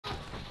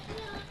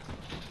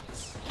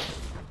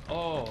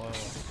Oh,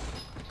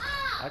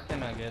 I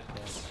cannot get that.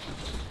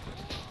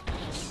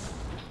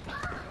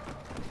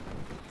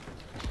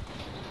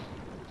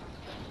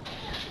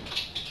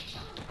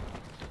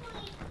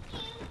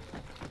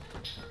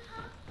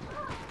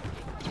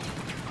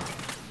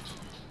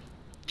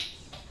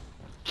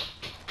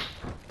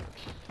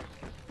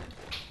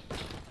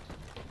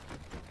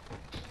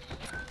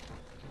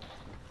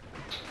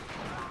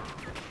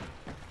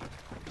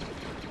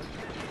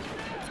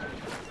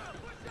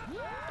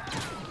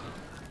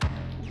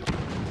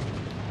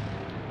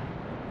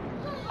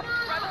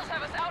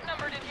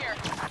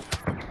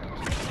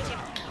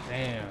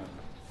 Damn.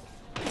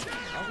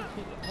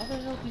 How the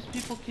hell these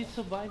people keep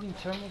surviving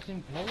thermals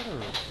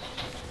imploders?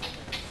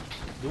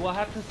 Do I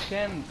have to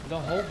scan the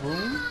whole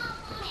room?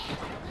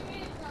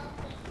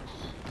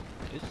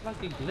 It's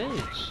like a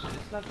glitch.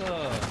 It's like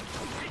a...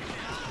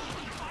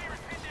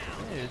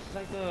 Yeah, it's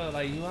like a...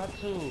 Like you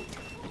have to...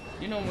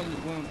 You know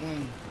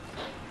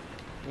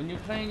when you're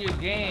playing your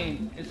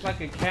game, it's like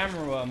a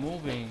camera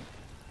moving.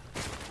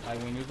 Like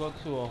when you go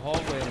to a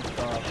hallway and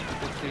stuff, you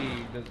can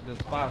see the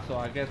spot. So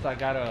I guess I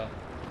gotta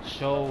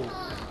show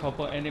a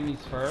couple enemies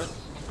first,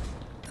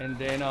 and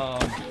then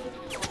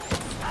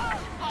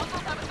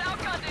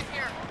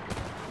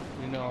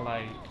you know,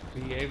 like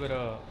be able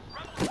to.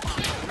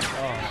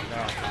 Oh my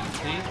god!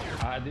 See,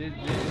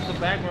 it's a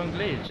background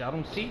glitch. I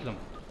don't see them.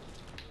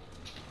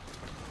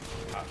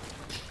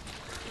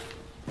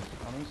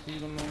 I don't see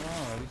them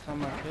around. Every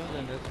time I kill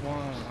them, there's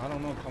one, I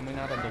don't know, coming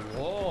out of the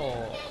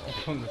wall,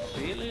 from the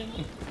ceiling.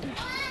 Like,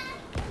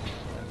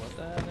 what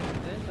the hell is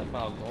this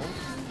about ghosts?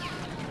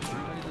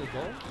 Anybody's a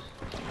ghost?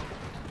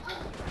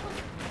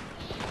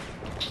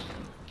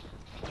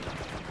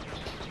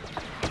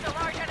 It's a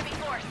large enemy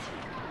force.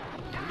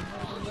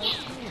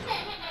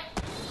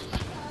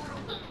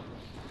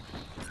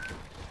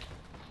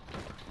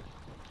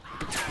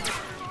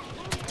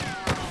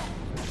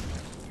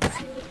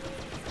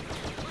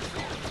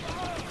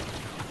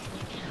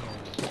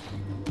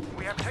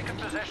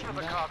 Possession of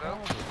the cargo.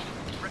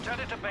 Return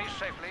it to base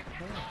safely.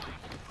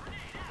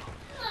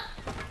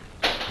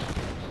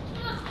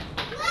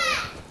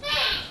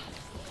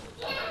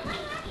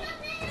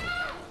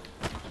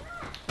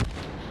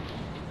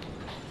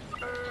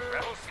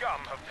 Rebel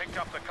scum have picked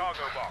up the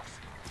cargo box.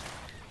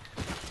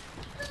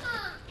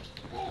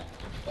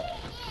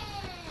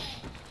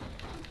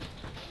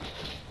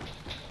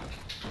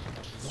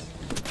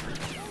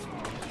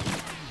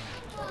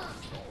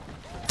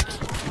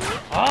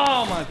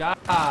 Oh my god!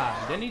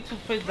 They need to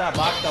fix that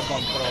box up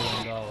I'm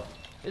throwing though.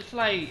 It's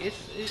like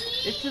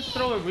it's just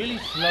throw it really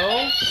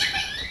slow.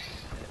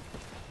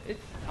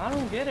 I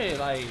don't get it.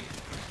 Like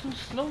it's too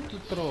slow to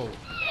throw.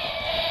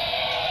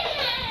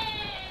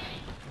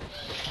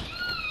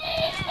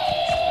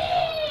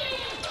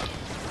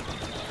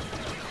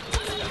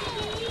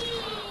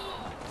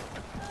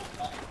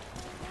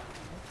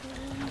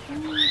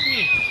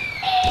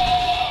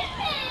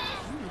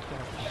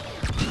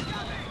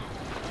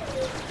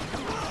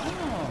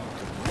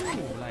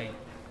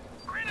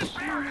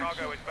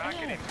 Cargo is back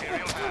in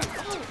Imperial hands.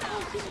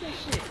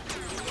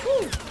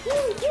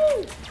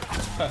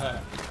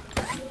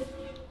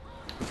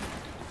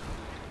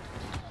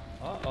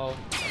 Uh-oh.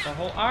 That's a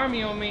whole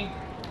army on me.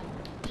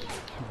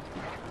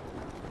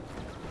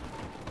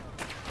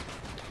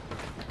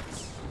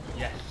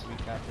 Yes, we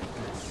got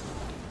this.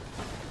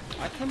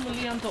 I can't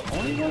believe I'm the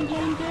only one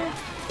doing this.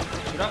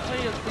 Should I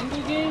play a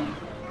single game?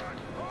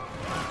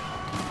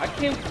 I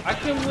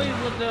can't wait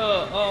with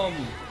the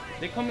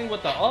they come in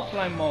with the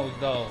offline modes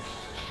though.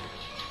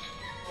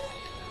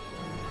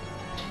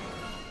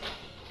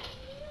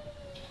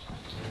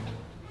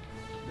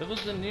 There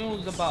was the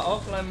news about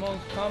offline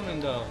modes coming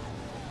though.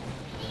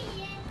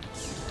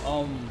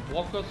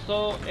 Walker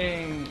Soul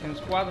and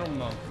Squadron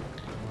mode.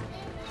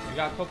 We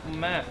got a couple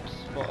maps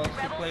for us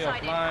to play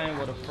offline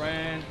with a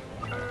friend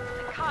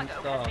and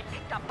stuff.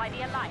 Picked up by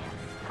the Alliance.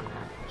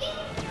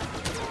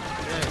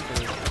 Yeah,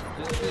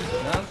 cause this is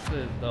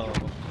nonsense though.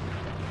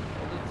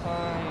 All the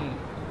time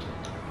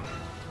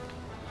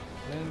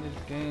playing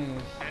these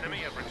games. Enemy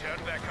have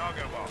returned their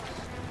cargo box.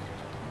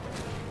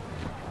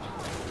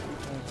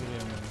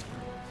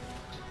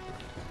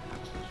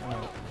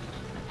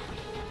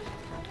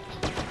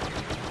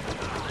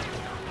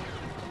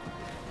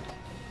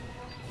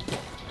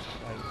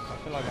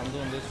 I feel like I'm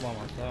doing this by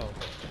myself.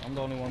 I'm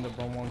the only one that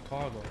brought one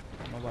cargo.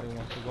 Nobody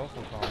wants to go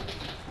for cargo.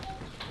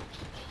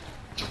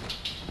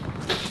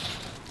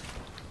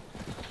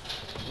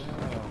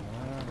 Yeah,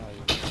 man, like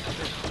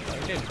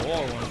I get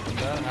bored when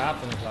that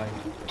happens. Like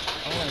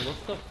I'm like,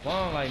 what's the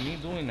fun? Like me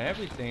doing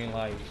everything.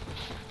 Like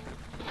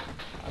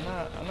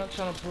I'm not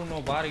trying to prove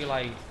nobody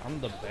like I'm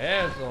the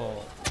best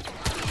or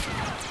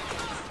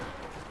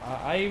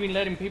I even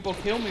letting people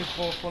kill me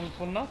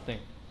for nothing.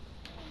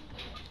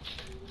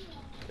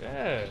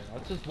 Yeah, I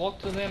just walk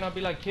to them and I'll be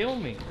like, kill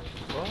me.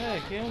 Go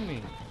ahead, kill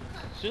me.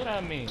 Shoot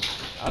at me.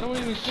 I don't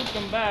even shoot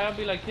them back. I'll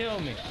be like, kill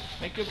me.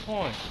 Make your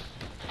point.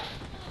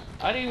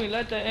 I didn't even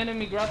let the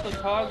enemy grab the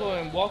cargo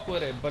and walk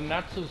with it, but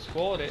not to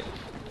score it.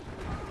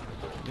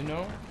 You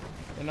know?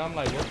 And I'm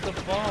like, what's the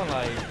fun?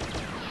 Like,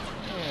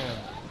 damn.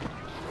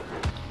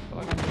 So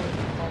I can do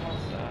it by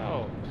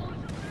myself.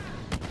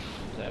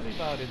 What's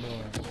everybody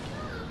doing?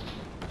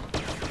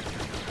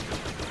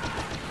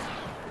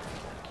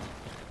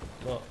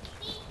 Look.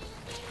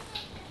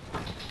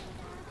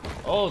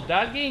 Oh,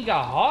 that game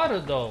got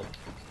harder though.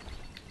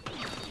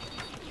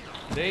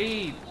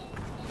 They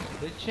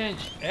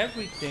changed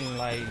everything.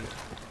 Like,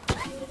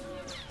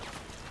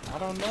 I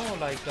don't know.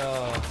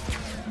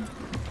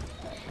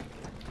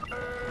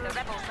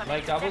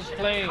 Like I was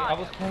playing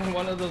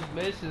one of those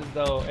missions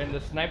though, and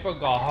the sniper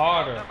got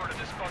harder.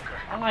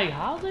 I'm like,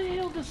 how the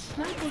hell the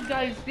sniper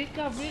guys? They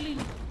got strong.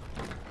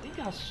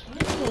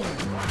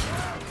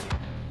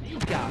 They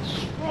got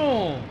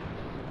strong.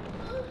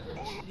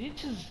 They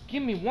just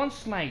give me one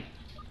snipe.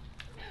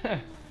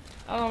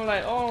 I'm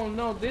like, oh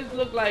no, this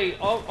look like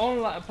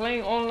online,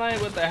 playing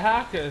online with the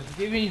hackers,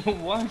 giving you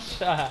one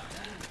shot.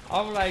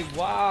 I'm like,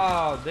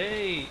 wow,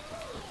 they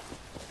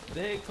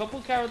couple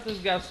characters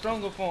got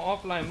stronger from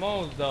offline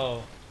modes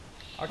though.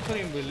 I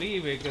couldn't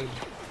believe it, because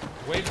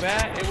way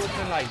back it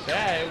wasn't like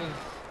that. It was,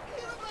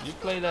 you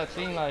play that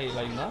thing like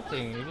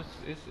nothing.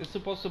 It's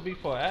supposed to be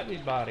for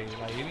everybody.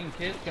 Like even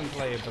kids can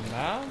play it, but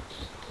now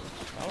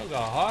it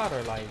got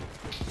harder. Like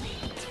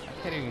I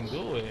can't even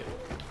do it.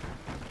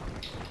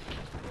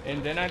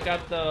 And then I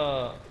got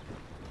the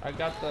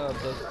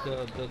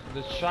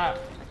shot,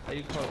 how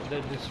you call it,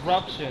 the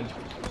disruption,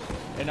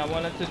 and I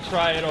wanted to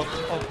try it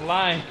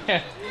offline,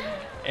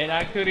 and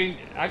I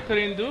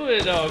couldn't do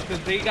it though, because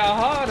they got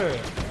harder.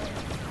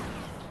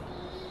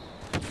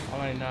 I'm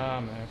like,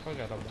 nah, man,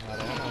 forget about it.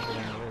 I'm not doing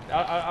it.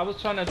 I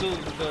was trying to do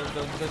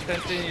the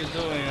same thing you're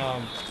doing,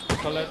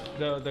 collect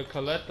the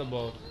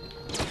collectibles.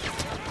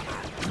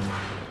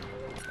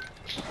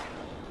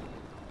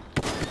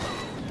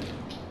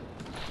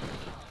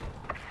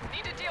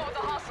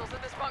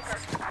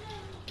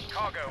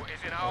 Cargo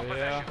is in our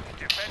possession.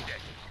 Defend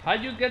it. How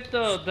you get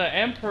the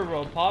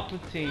Emperor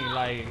Palpatine?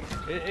 Like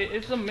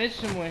it's a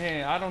mission with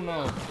him. I don't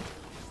know.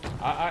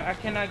 I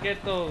cannot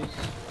get those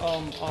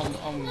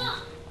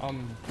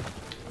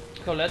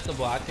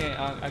collectible. I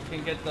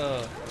can't get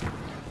the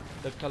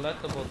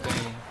collectible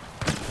thing.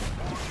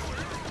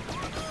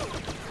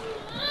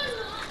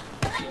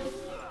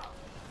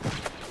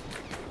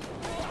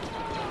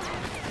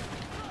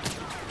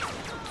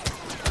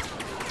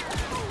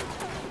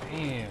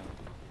 Damn.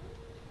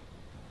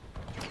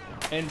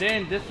 And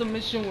then there's a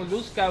mission with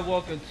Luke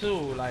Skywalker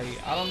too. Like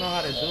I don't know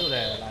how to do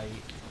that. Like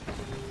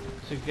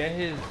to get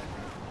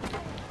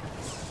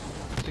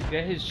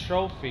his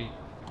trophy.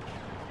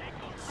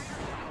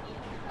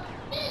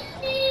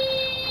 This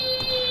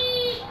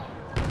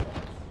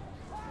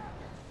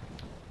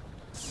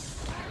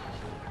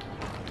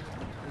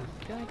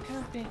guy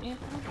camping in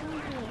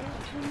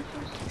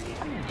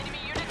Enemy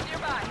units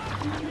nearby.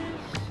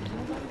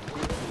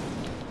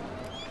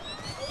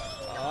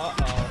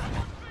 Uh-oh.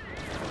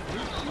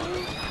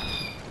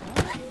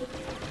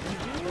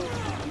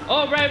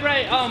 Oh,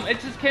 right.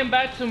 It just came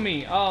back to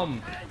me.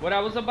 What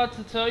I was about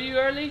to tell you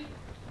early.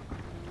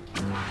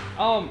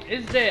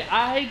 Is that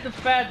I hate the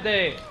fact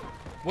that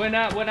when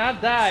I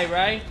die,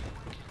 right?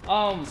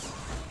 And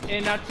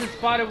I just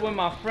spotted with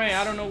my friend.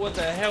 I don't know what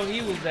the hell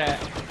he was at.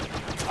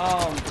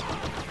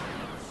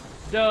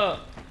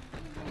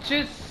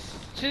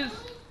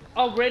 Just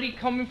already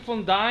coming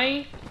from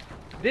dying,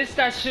 they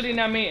start shooting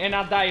at me and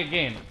I die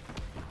again.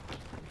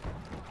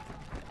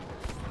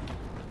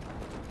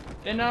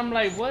 And I'm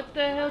like, what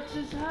the hell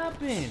just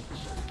happened?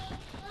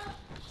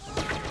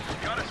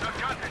 Got us a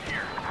gun in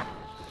here.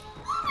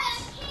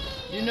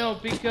 You know,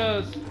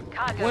 because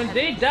when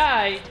they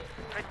die,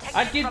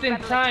 I give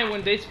them time.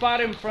 When they spot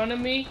in front of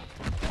me,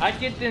 I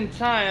give them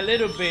time a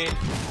little bit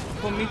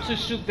for me to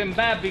shoot them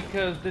back,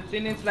 because the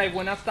thing is, like,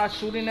 when I start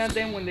shooting at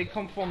them, when they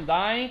come from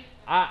dying,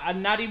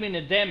 I'm not even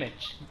the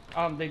damage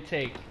they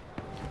take.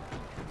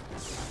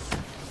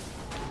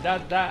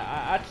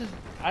 I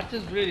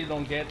just really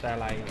don't get that.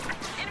 Like,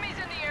 Enemies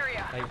in the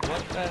area. like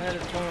what the hell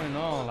is going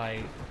on?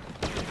 Like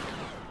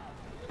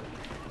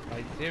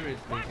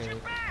seriously, dude.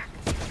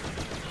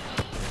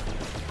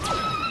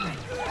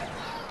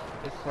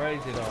 It's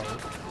crazy though.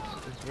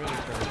 It's really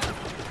crazy.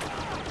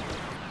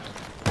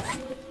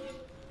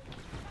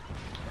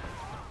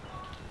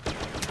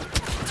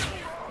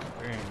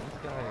 Damn, this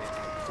guy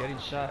is getting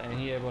shot and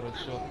he able to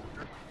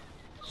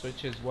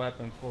switch his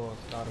weapon for a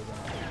starter gun.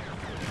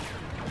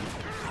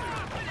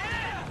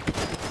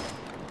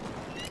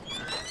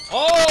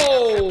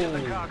 Oh!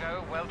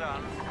 Cargo, well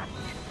done.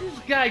 This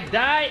guy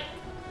died?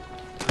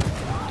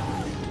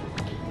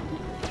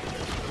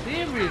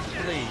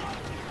 Seriously?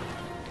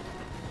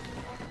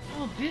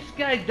 Oh, this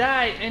guy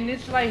died and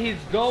it's like his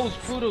ghost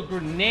put a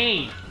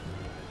grenade.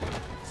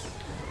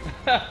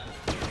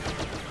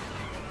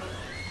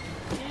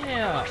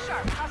 Yeah. Look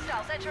sharp.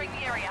 Hostiles entering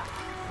the area.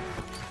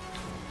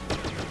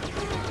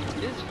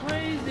 It's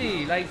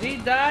crazy. Like, they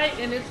die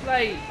and it's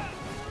like,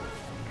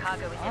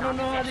 Cargo is in I don't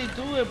know how they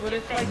do it, but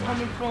it's like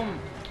coming from,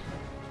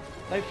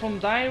 like, from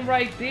dying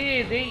right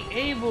there, they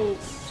able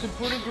to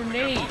put a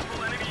grenade.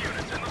 Multiple enemy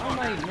units in the I'm I'm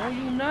like, no,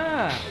 you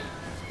not.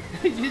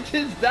 You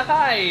just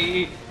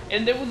died.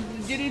 And there was,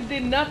 you didn't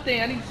do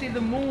nothing. I didn't see the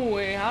moon.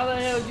 And how the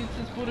hell you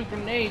just put a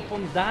grenade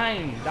from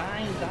dying?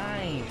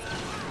 Like,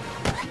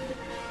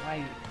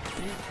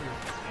 this is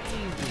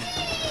crazy.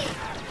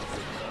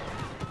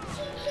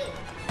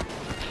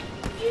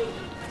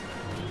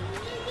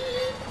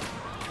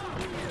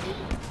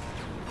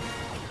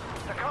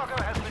 The cargo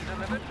has been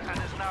delivered and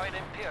is now in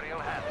Imperial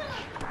hands.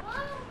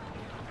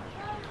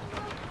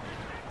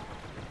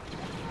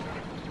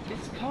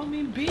 It's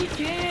coming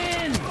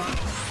beacon!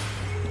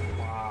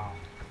 Wow.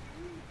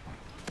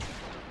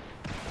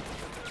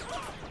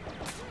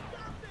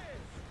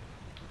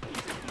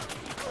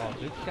 Oh,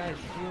 this guy's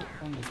still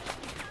on the...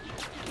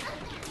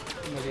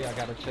 Maybe I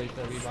gotta chase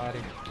everybody.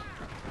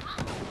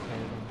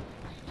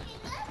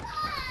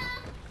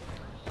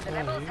 The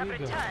rebels have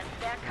returned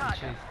their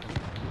cargo.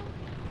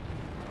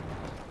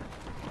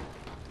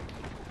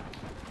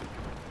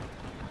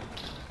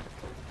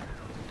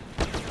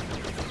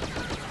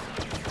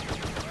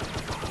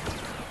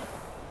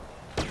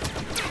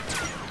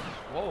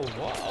 Whoa,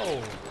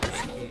 whoa!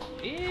 Take it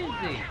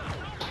easy!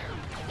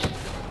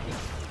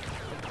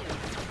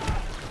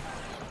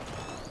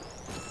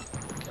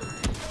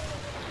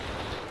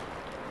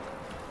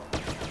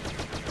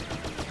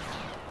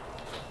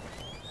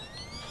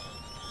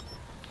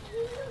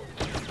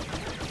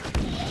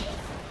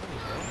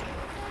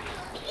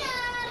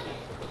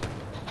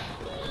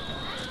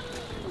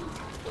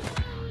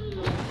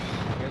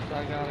 Guess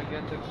I gotta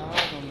get the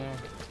cargo now.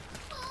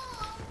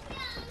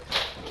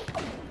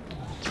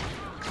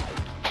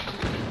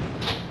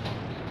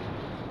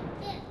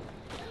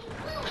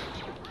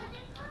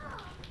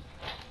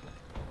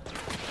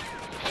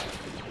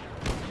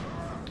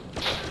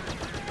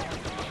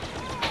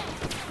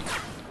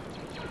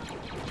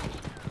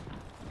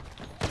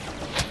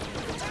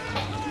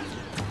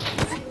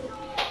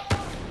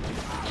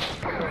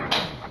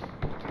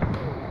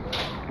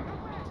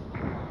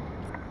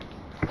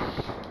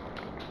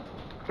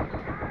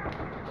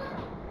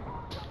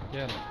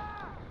 Get him.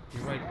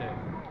 You're right there.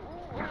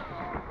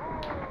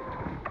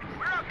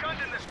 We're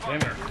outgunned in this Damn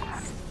bunker. it.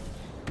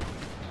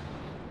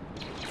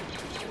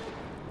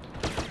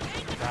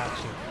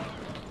 Gotcha.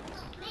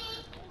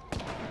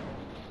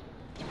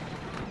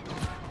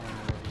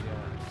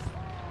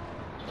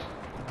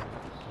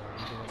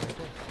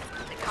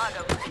 The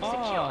cargo is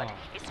secured.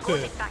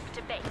 Escort it back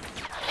to base.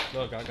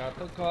 Look, I got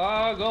the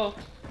cargo.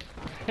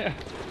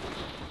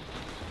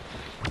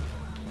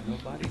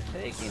 Nobody's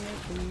taking it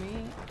from me.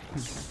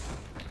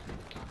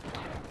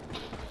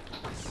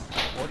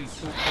 42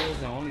 kills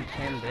in only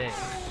 10 days.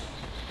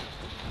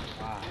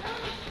 Wow.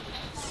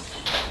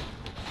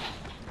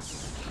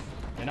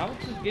 And I was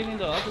just giving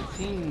the other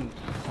team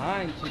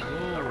time to do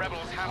The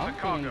rebels have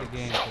the something in cargo. the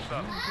game. Stop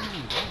them.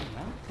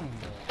 Nothing,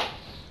 bro.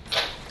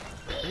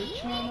 They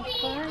trying to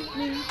fight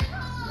me.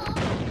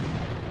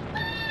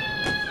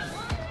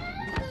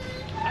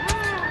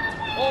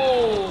 Ah!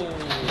 Oh!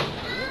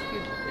 Look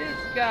at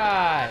this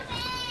guy.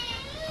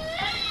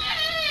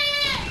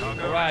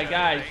 Cargo Alright, is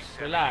guys,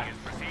 base. relax. Everything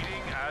is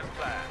proceeding as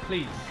planned.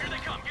 Please, Here they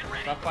come. Get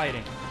ready. stop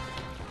fighting.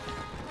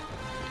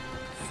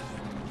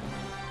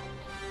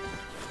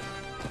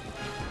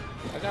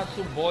 I got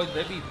two boys,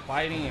 they be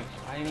fighting and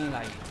fighting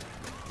like,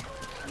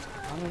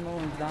 I don't know,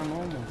 it's not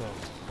normal though.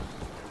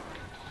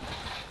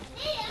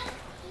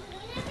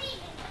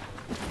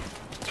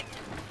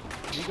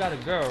 You got a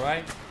girl,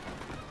 right?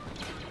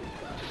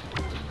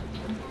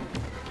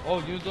 Oh,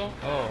 you don't?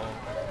 Oh.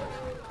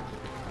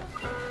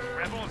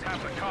 Rebels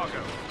have the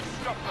cargo.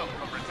 Stop them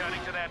from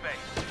returning to their base.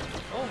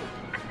 Oh.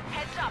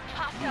 Heads up,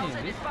 hostiles Man,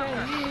 in this this guy,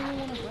 bunker. he ain't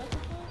wanna grab it.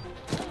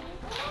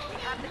 We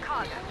have the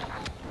cargo.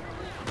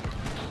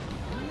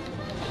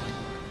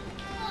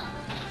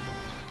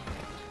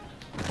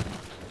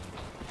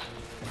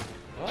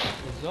 Well,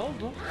 it's over.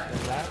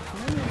 The last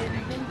minute,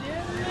 ladies and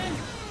gentlemen.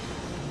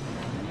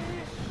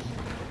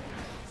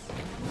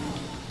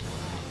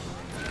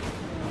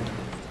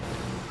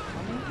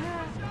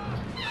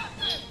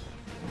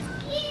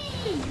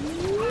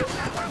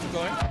 Keep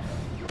going.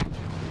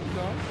 Keep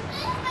going.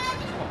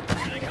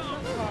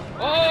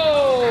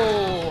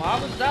 Oh, how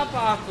was that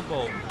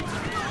possible?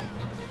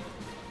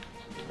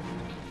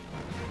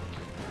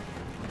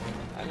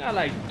 I got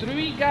like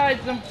 3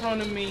 guys in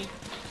front of me.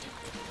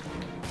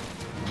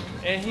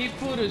 And he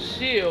put a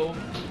shield.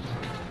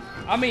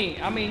 I mean,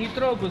 he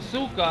threw a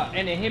bazooka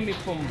and it hit me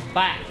from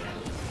back.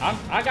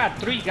 I got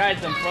 3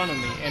 guys in front of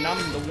me and I'm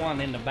the one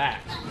in the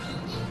back.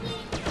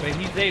 But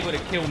he's able to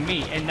kill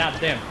me and not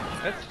them.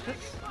 That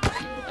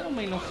don't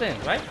make no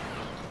sense, right?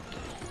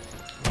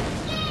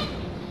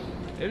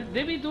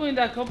 They be doing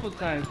that a couple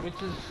times, which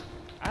is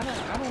I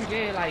don't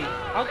get, like,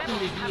 how can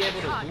they be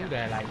able to do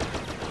that? Like,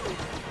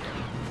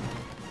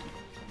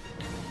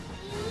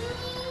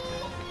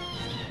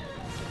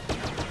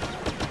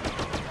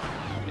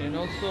 and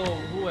also,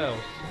 who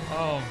else?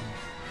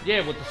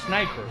 Yeah, with the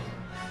sniper.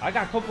 I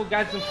got a couple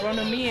guys in front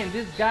of me, and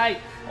this guy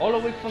all the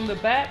way from the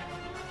back.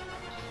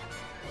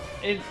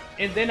 And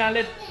then I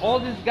let all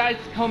these guys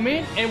come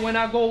in, and when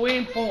I go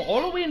in from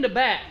all the way in the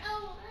back,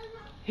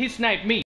 He sniped me.